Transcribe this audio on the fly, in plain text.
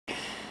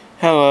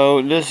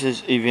Hello, this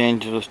is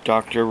Evangelist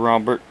Dr.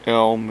 Robert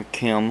L.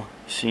 McKim,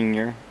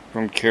 Sr.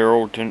 from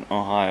Carrollton,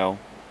 Ohio.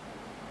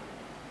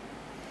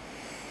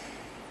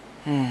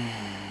 I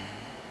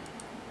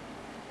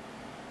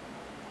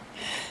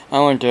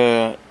went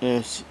to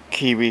this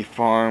Kiwi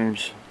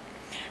Farms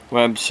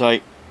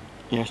website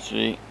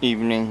yesterday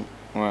evening,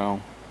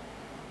 well,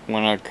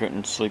 when I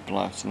couldn't sleep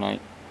last night.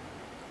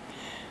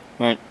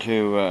 Went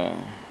to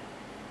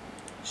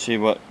see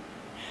what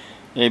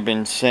they've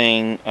been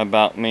saying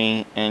about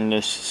me and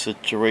this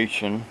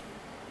situation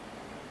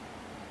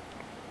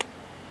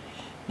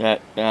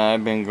that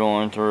I've been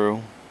going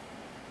through.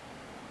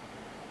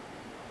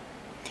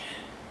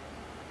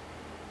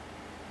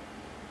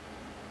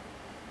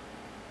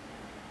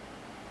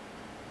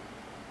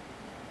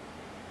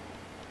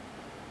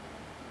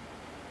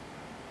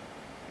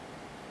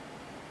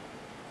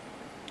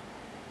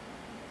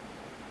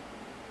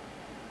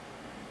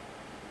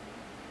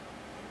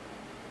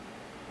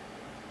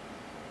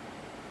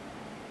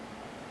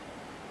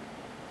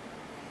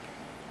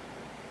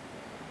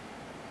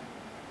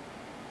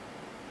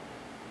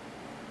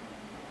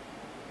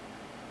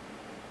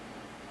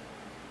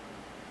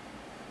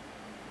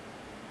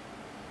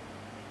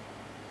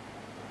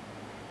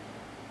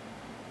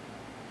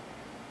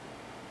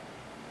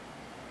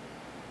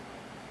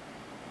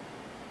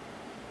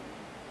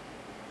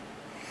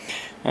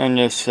 And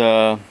this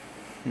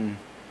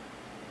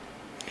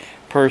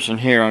person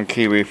here on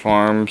Kiwi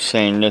Farms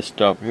saying this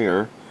stuff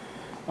here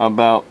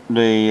about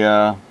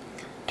the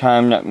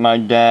time that my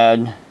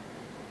dad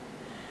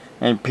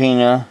and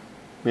Pina,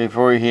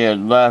 before he had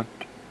left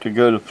to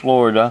go to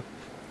Florida,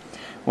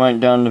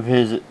 went down to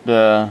visit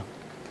the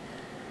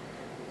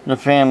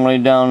family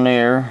down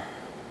there.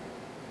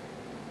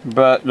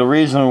 But the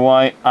reason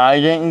why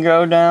I didn't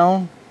go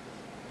down,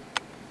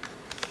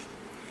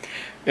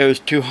 it was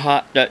too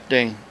hot that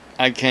day.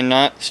 I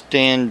cannot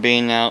stand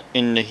being out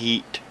in the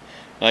heat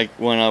like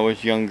when I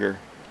was younger.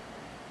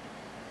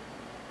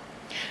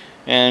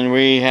 And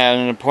we had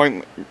an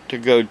appointment to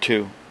go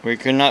to. We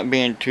could not be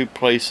in two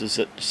places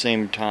at the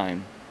same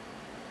time.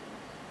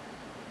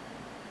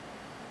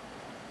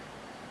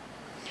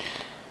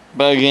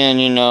 But again,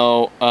 you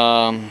know,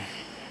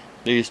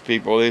 these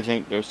people, they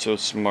think they're so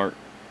smart.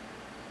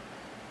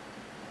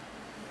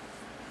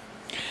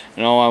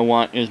 And all I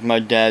want is my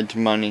dad's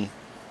money.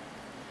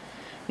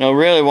 No,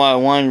 really what I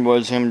wanted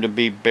was him to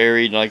be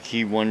buried like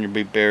he wanted to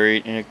be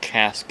buried, in a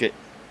casket.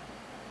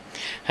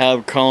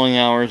 Have calling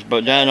hours,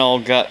 but that all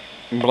got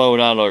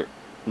blown out of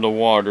the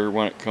water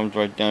when it comes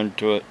right down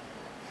to it.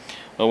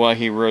 Of what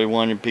he really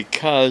wanted,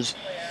 because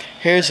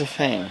here's the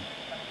thing.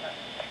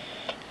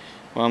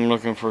 Well, I'm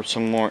looking for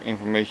some more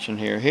information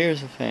here. Here's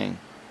the thing.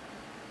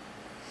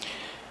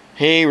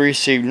 He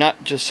received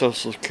not just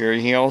Social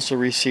Security, he also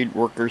received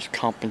workers'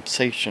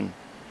 compensation.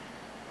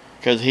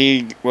 Because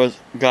he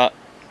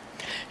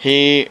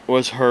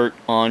was hurt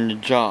on the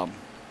job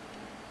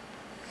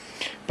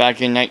back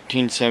in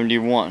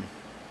 1971.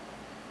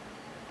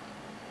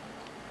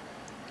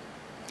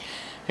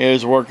 He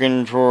was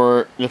working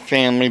for the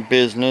family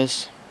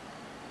business.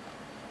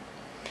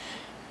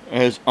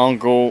 His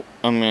brother,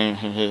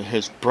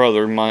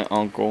 my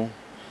uncle,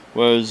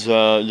 was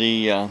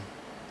the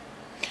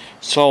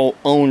sole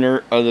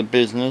owner of the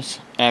business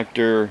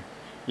after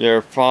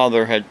their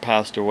father had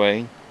passed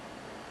away.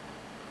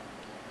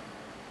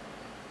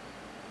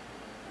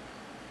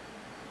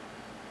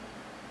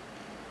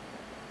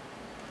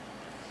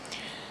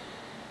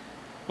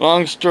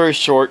 Long story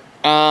short,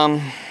 yeah,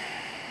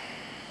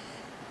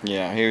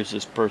 here's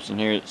this person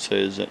here that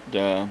says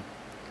that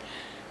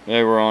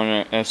they were on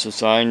an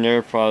SSI and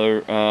their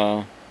father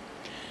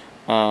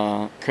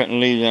couldn't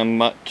leave them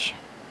much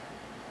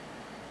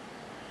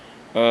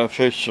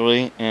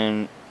officially,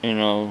 and you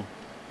know,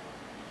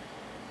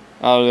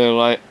 out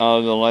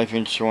of the life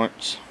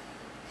insurance.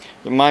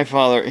 But my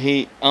father,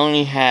 he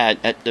only had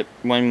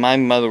when my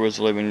mother was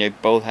living, they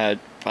both had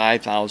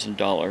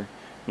 $5,000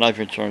 life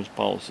insurance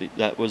policy.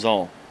 That was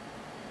all.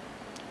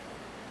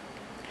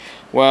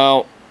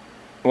 Well,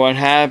 what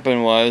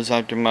happened was,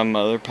 after my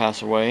mother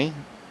passed away,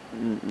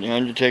 the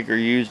undertaker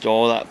used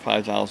all that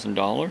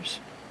 $5,000.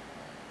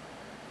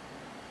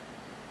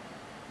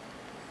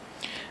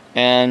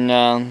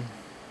 And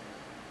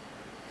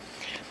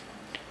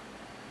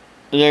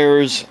there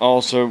was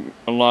also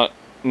a lot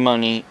of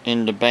money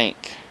in the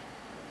bank.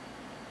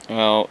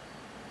 Well,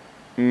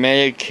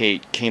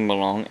 Medicaid came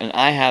along, and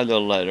I have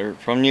the letter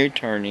from the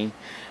attorney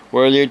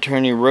where the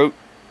attorney wrote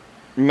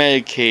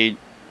Medicaid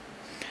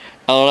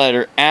a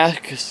letter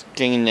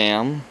asking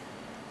them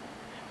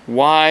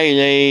why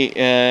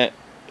they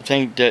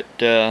think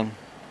that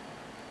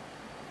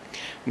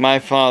my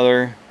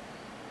father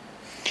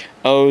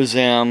owes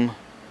them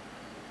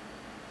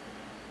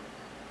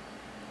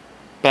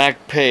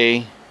back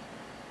pay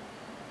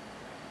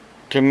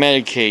to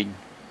Medicaid.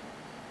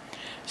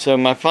 So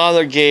my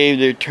father gave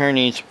the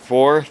attorneys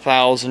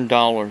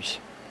 $4,000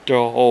 to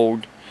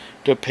hold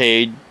to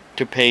pay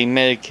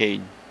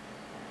Medicaid.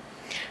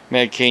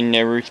 Medicaid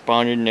never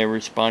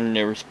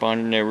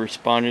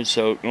responded.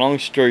 So long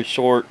story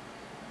short,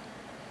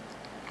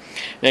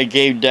 they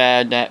gave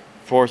Dad that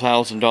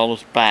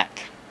 $4,000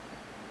 back.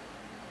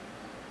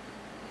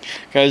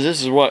 Because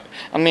this is what,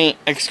 I mean,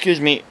 excuse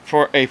me,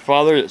 for a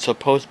father that's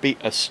supposed to be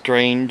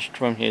estranged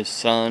from his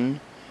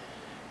son,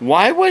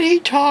 why would he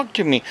talk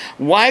to me?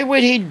 Why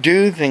would he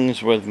do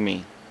things with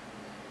me?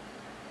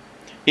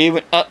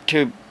 Even up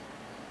to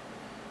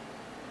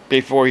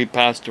before he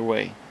passed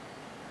away.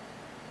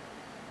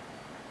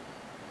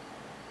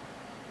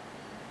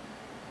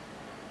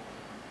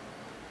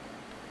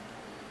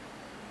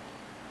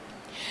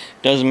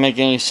 Doesn't make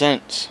any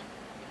sense.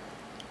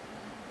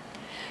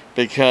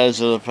 Because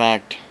of the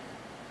fact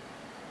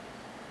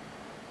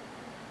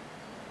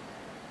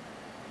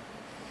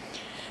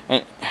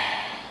and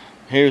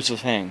here's the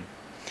thing,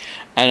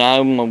 and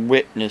I'm a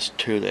witness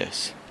to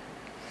this.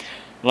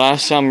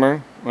 Last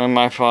summer, when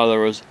my father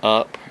was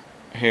up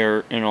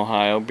here in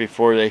Ohio,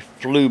 before they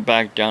flew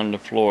back down to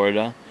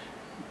Florida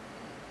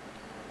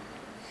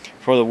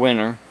for the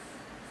winter,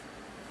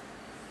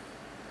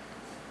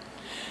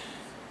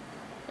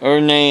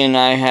 Renee and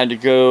I had to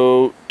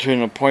go to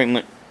an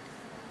appointment,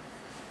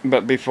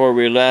 but before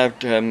we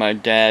left, my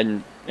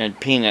dad and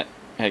Peanut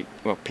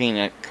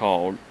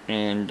called,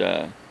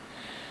 and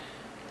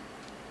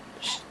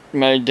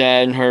my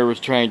dad and her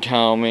was trying to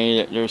tell me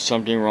that there was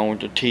something wrong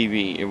with the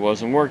TV. It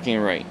wasn't working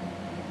right.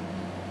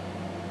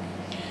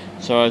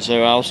 So I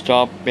said, I'll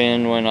stop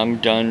in when I'm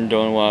done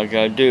doing what I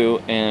gotta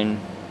do, and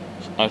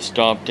I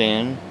stopped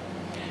in.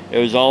 It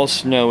was all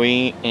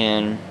snowy,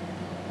 and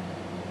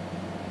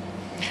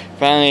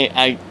finally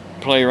I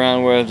played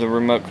around with the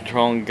remote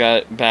control and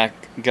got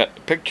the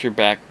picture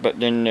back, but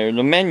then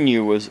the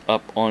menu was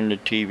up on the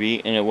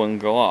TV and it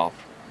wouldn't go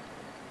off.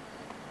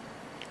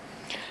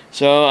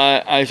 So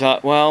I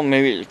thought, well,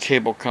 maybe the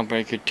cable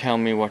company could tell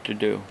me what to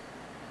do.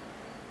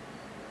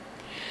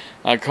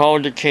 I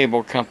called the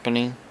cable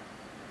company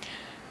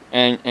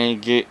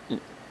and get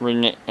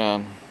Renee,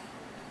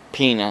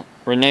 Peanut.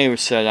 Renee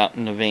was set out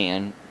in the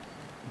van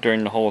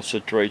during the whole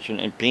situation,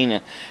 and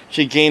Peanut,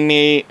 she gave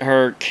me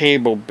her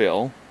cable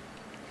bill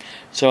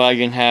so I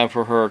can have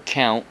for her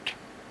account.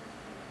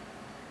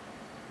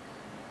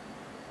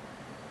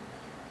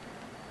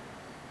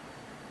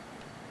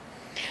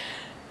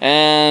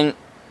 And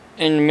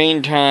in the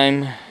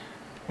meantime,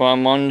 while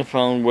I'm on the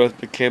phone with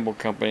the cable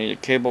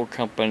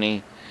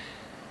company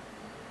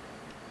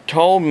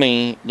told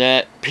me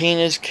that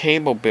Peanut's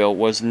cable bill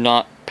was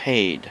not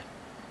paid.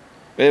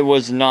 It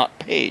was not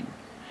paid.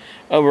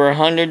 Over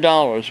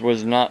 $100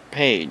 was not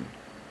paid.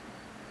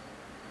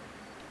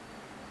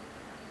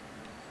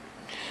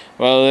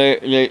 Well,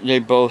 they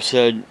both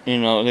said, you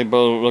know, they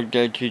both looked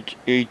at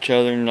each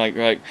other and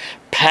like,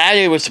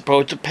 Patty was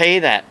supposed to pay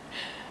that.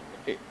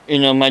 You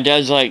know, my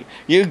dad's like,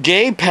 you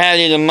gave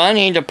Patty the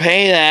money to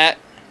pay that.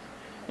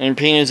 And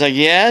Peanut's like,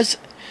 yes,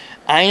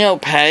 I know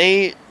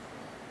Patty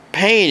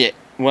paid it.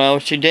 Well,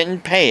 she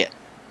didn't pay it.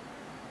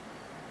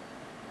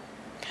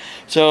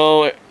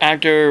 So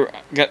after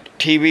I got the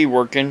TV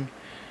working,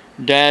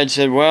 Dad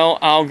said, well,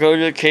 I'll go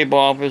to the cable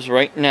office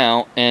right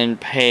now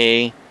and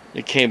pay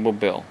the cable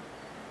bill.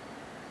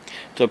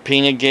 So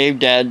Peanut gave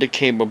Dad the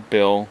cable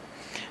bill,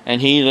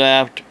 and he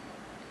left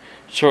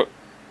shortly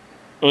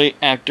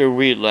after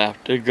we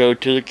left to go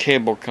to the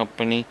cable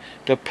company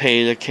to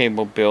pay the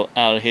cable bill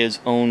out of his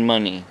own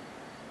money.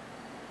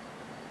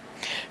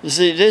 You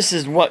see, this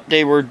is what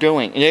they were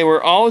doing. They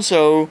were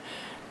also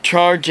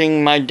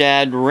charging my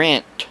dad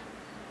rent.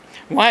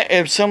 Why,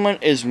 if someone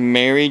is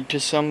married to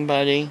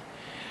somebody,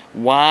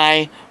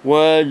 why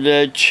would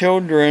the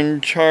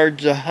children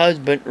charge the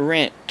husband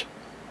rent?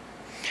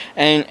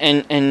 And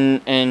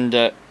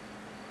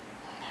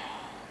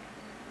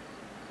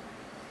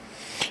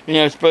you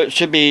know, it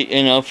should be,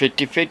 you know,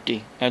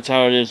 50-50. That's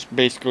how it is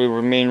basically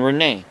with me and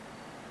Renee.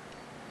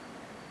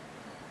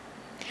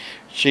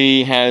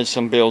 She has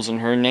some bills in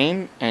her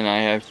name, and I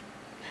have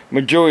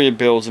majority of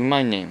bills in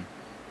my name.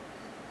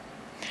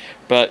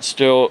 But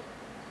still,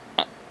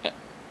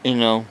 you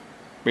know,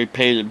 we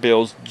pay the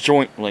bills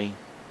jointly.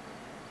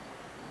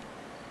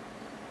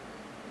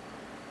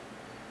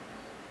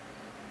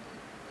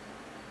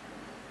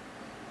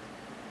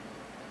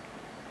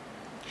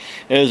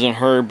 It isn't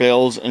her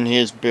bills and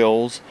his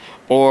bills,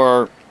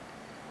 or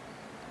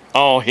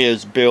all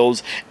his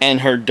bills,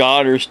 and her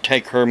daughters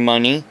take her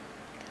money.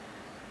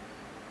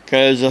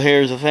 Because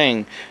here's the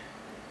thing.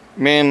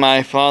 Me and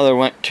my father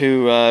went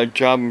to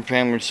Job and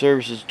Family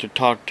Services to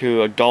talk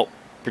to Adult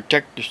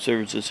Protective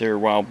Services here a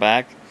while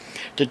back,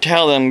 to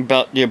tell them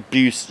about the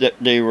abuse that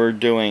they were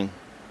doing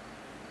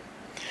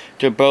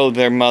to both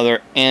their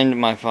mother and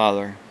my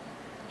father.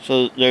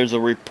 So there's a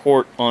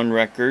report on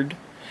record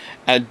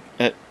at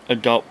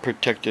Adult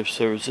Protective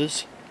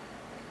Services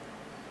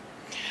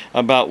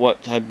about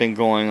what had been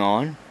going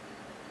on.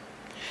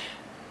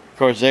 Of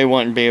course, they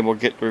wouldn't be able to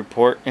get the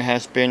report. It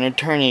has to be an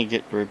attorney to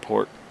get the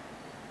report.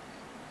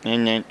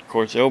 And then, of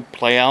course, it'll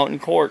play out in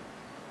court.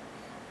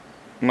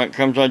 When it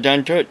comes right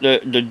down to it,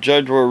 the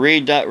judge will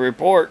read that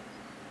report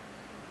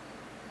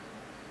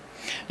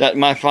that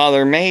my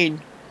father made.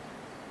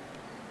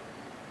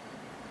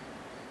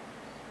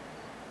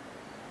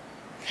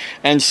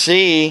 and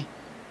see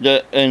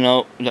that,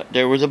 that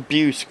there was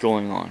abuse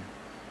going on.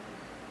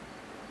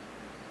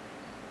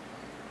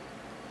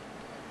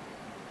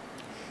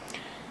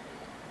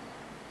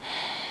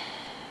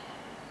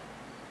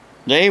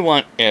 They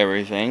want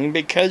everything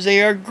because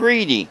they are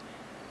greedy.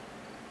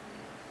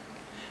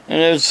 And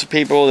there's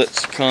people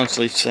that's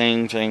constantly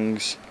saying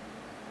things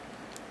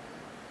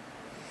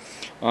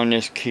on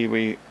this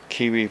kiwi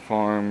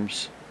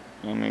farms.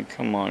 I mean,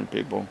 come on,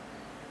 people.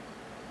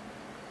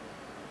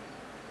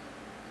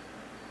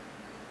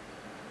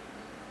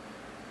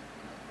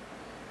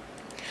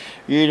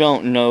 You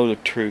don't know the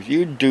truth.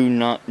 You do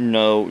not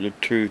know the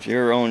truth.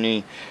 You're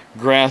only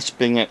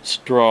grasping at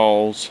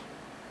straws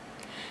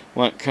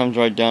when it comes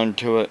right down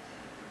to it.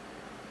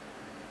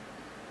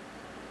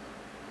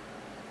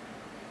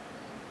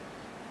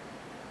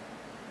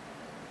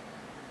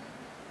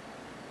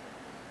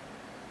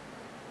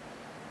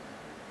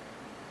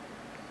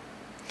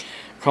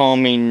 Call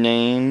me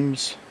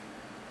names.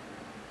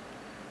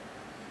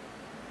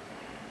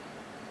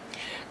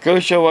 Go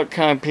show what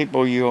kind of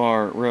people you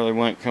are, really,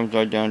 when it comes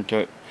right down to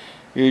it.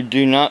 You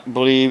do not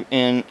believe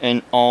in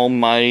an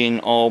almighty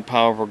and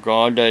all-powerful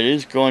God that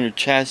is going to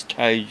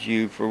chastise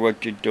you for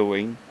what you're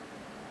doing.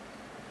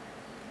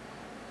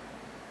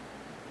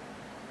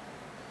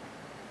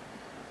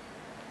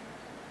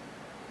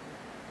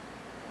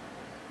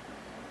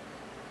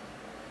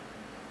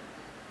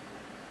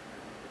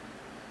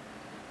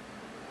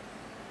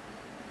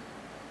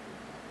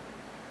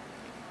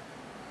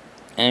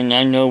 And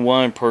I know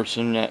one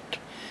person that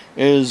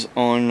is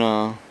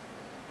on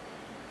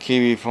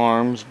kiwi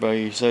farms, but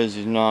he says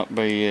he's not,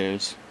 but he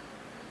is.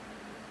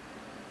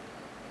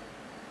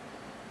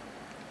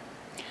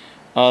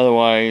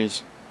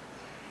 Otherwise,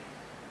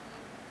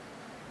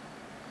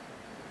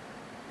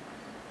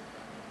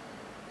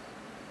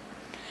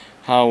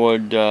 how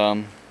would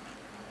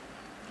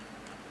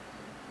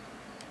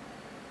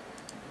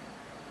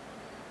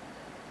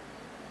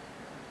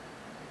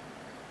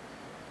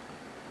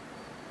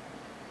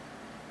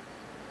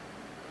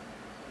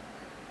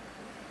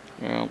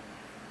well,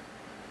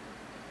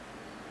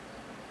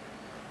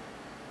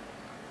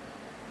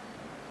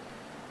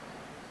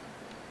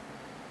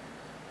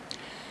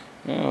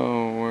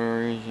 oh,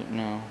 where is it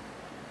now?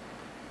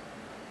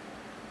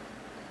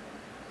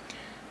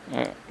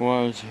 It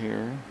was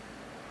here.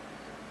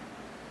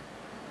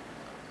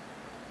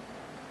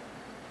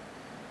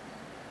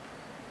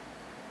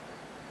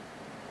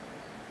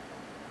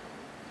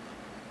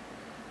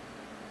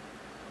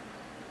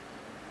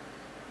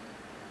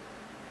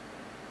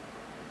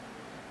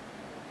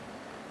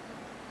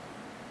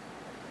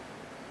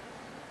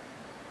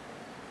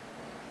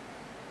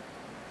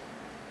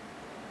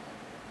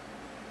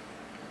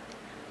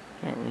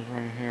 That was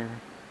right here.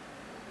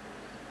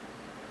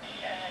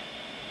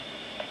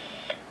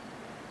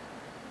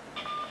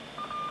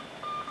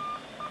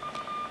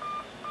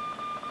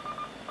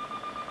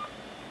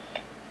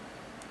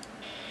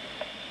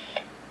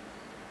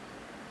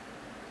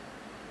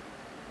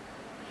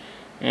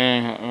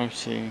 And let's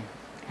see.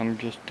 I'm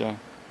just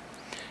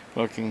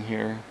looking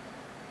here,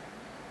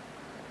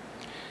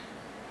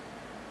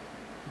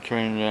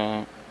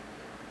 trying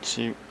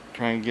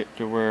to get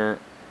to where.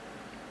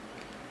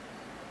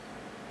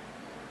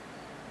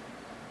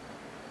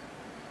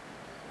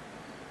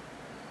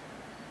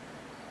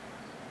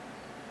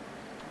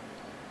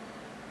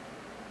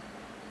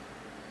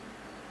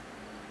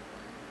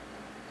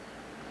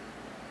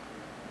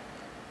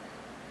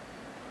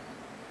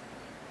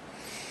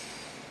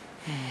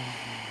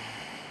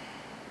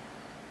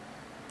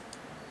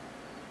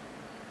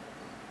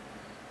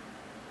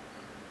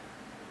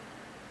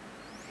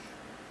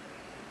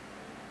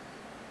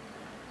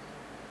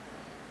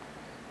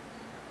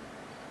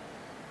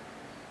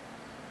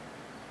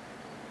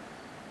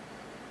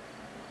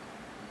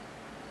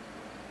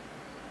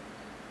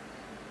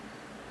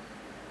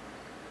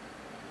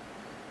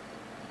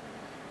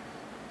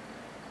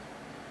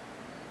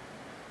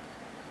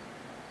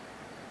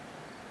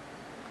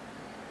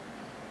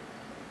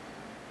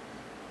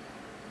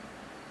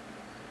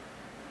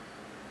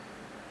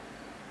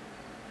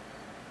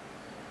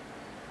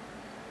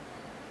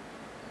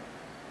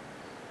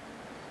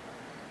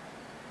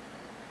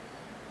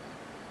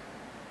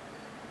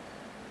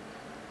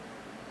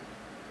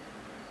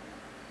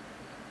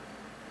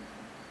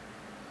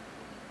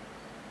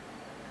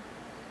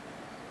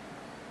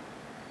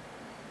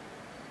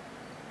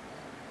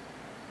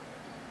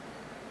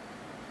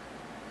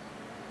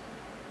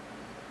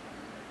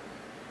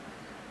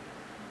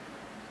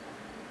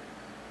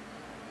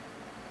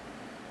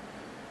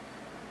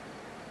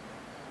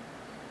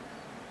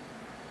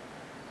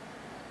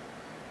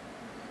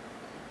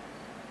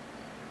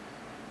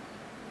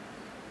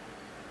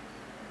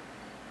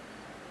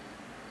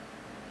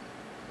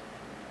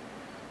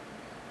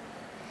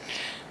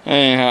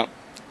 Anyhow,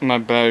 my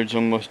battery's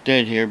almost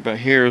dead here, but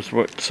here's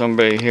what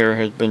somebody here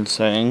has been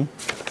saying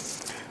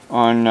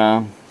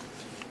on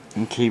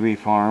kiwi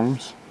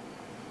farms.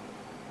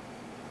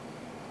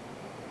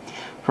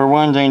 For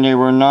one thing, they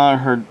were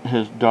not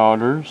his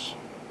daughters,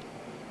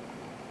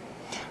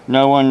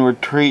 No one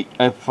would treat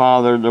a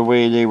father the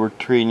way they were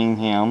treating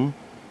him.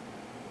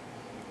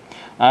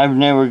 I've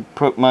never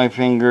put my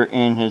finger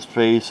in his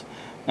face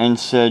and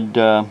said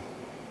that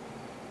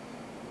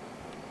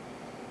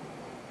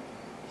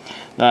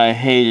I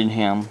hated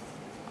him.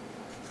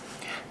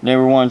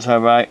 Never once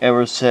have I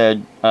ever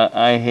said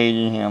I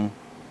hated him.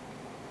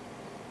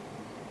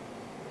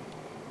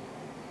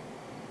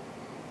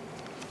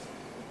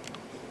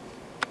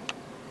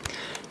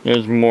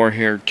 There's more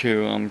here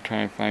too. I'm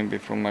trying to find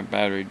before my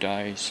battery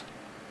dies.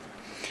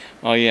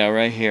 Oh yeah,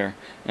 right here.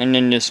 And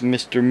then this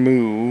Mr.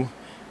 Moo.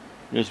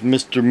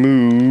 Mr.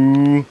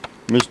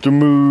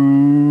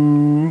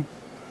 Moo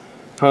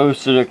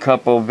posted a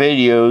couple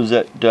videos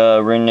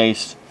that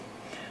Renee's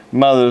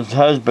mother's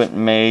husband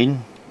made.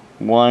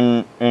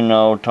 One,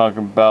 talking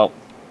about,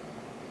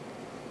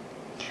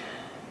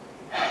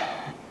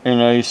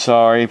 he's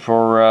sorry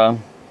for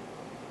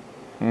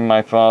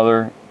my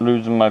father,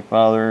 losing my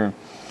father.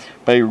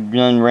 But he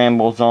then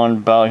rambles on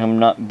about him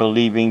not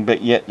believing,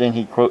 but yet then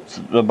he quotes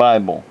the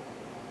Bible.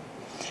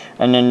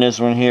 And then this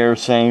one here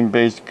saying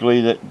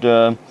basically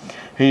that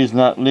he's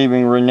not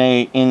leaving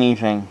Renee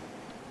anything.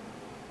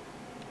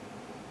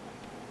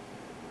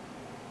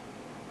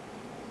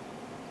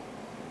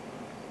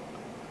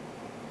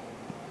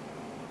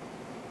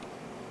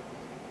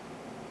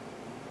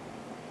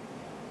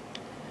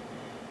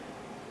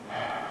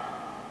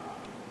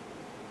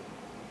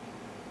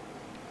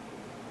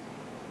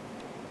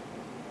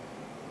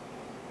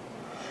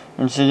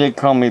 And see, they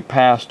call me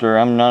pastor.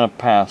 I'm not a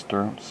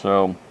pastor,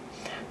 so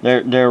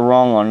they're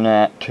wrong on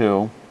that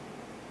too.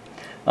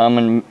 I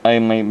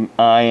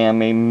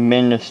am a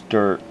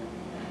minister,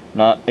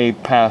 not a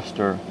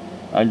pastor.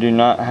 I do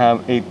not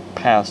have a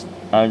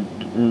I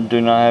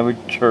do not have a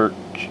church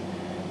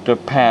to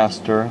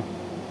pastor.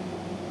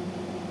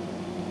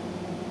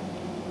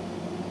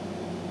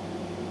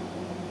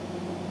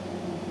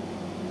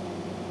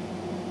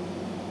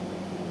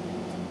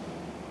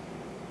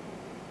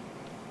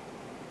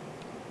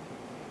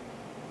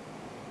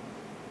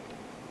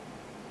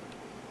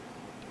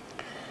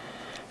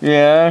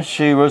 Yeah,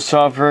 she was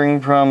suffering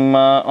from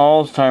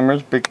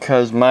Alzheimer's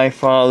because my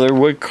father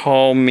would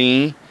call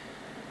me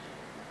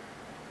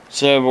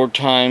several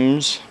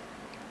times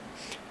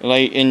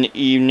late in the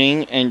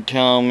evening and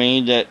tell me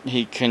that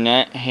he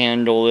cannot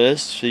handle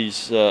this. He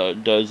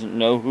doesn't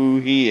know who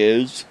he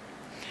is.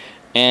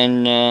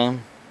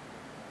 And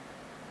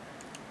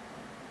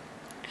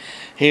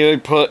he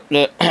would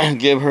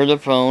give her the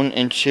phone,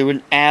 and she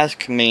would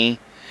ask me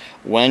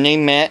when they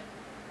met,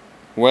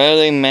 where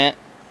they met,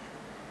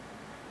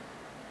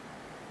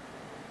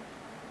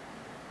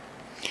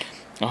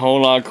 a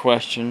whole lot of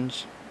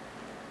questions.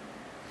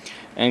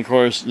 And of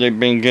course, they've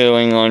been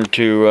going on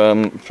to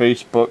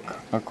Facebook,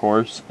 of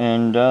course,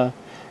 and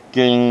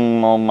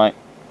getting all my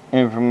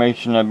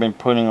information I've been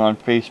putting on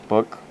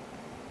Facebook.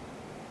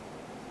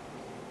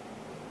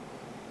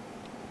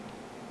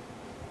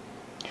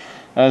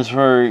 As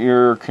for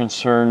your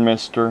concern,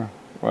 mister,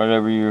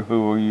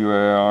 who you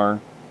are,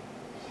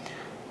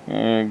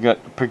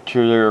 got the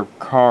picture there of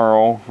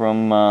Carl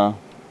from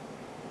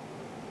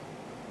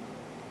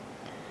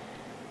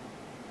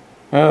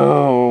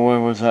what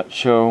was that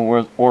show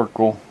with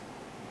Oracle?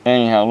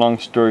 Anyhow, long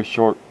story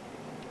short,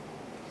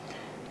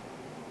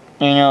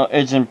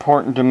 it's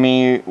important to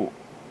me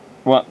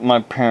what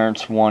my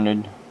parents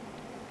wanted.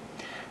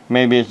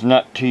 Maybe it's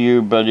not to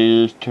you, but it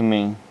is to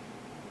me.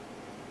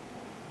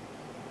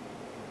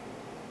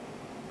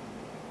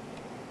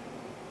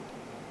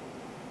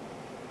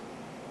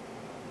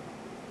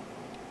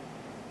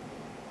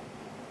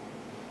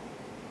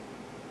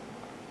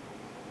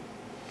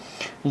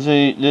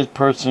 See, this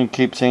person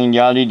keeps saying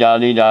yada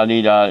yada yada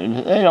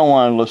yada. They don't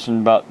want to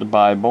listen about the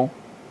Bible.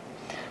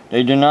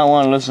 They do not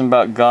want to listen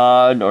about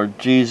God or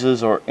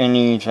Jesus or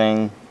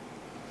anything.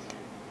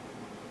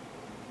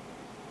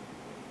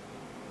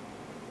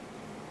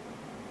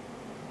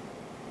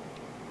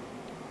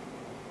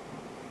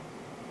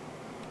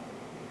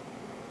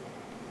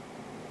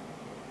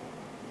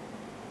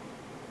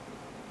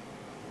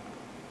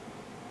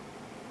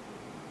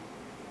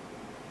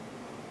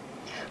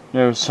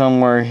 There was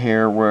somewhere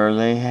here where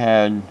they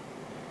had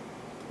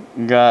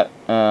got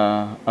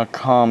a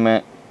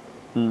comment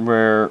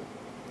where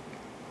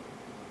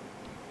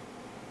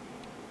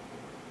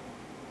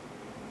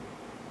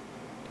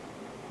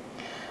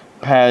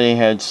Patty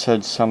had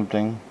said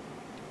something.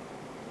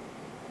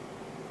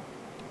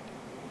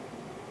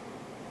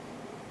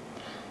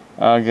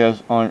 I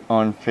guess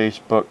on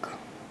Facebook.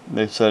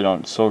 They said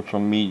on social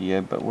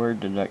media, but where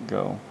did that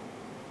go?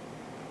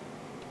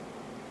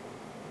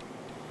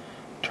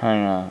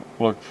 Trying to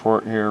look for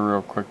it here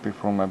real quick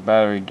before my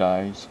battery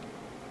dies.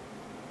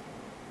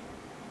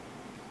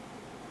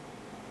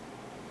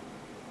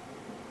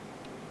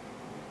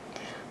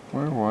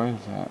 Where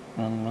was that?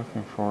 I'm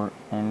looking for it.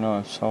 I know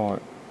I saw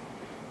it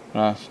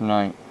last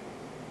night.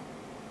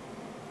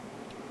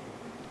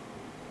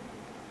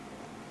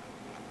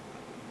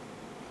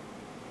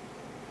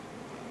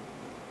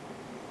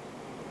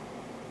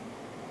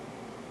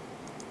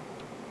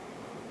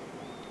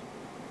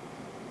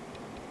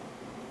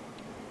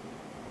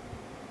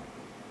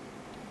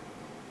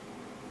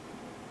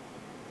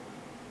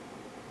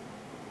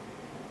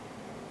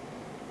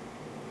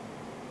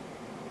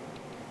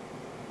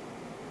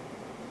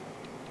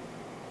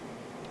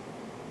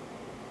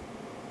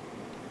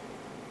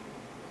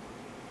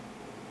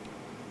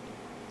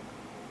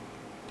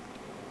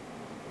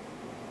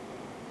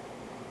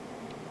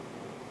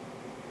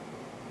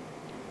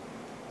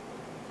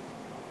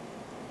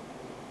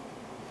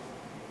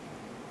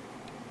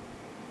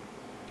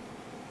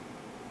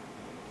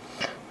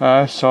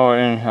 I saw it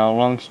anyhow.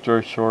 Long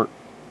story short.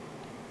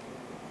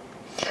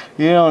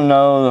 You don't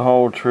know the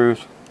whole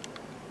truth.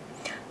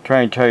 I'm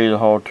trying to tell you the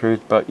whole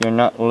truth, but you're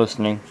not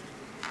listening.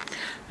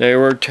 They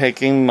were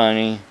taking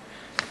money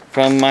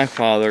from my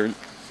father's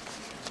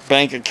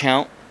bank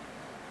account.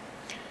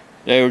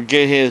 They would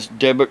get his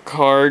debit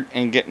card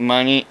and get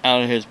money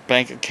out of his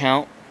bank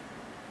account.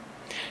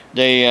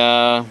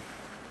 They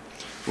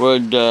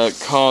would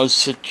cause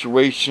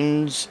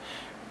situations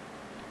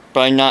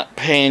by not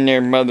paying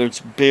their mother's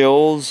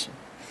bills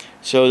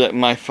so that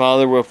my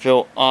father will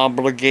feel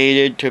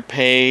obligated to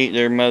pay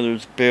their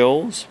mother's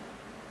bills.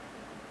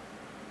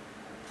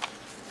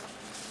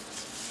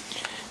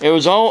 It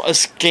was all a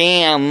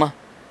scam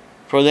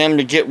for them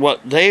to get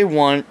what they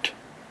want,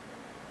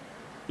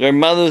 their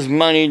mother's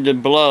money to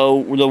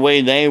blow the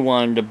way they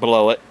wanted to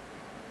blow it.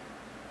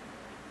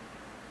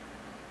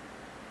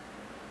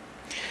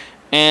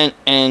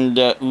 And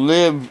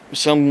live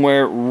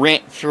somewhere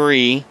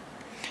rent-free.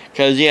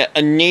 Because, yeah,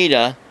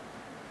 Anita,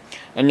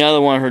 another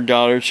one of her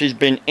daughters, she's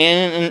been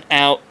in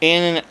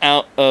and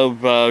out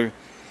of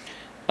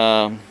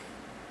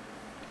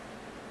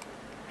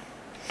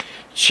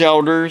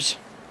shelters.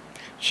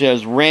 She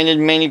has rented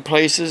many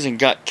places and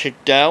got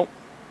kicked out.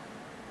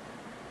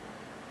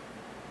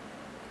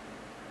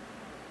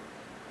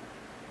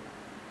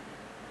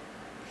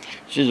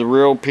 She's a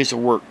real piece of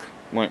work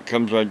when it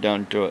comes right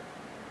down to it.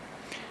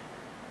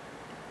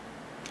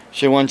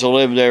 She wants to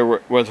live there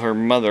with her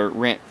mother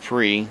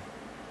rent-free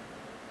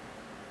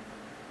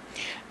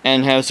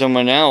and have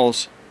someone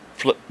else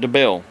flip the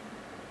bill.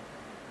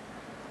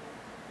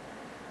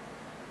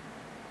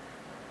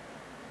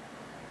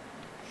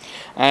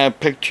 I have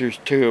pictures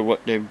too of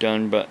what they've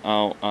done, but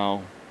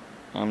I'm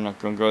not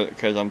going to go there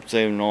because I'm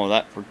saving all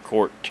that for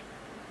court.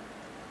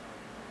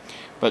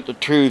 But the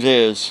truth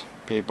is,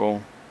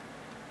 people,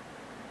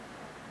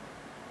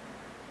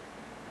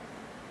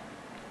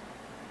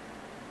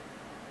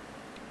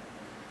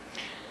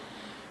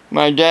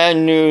 my dad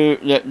knew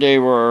that they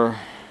were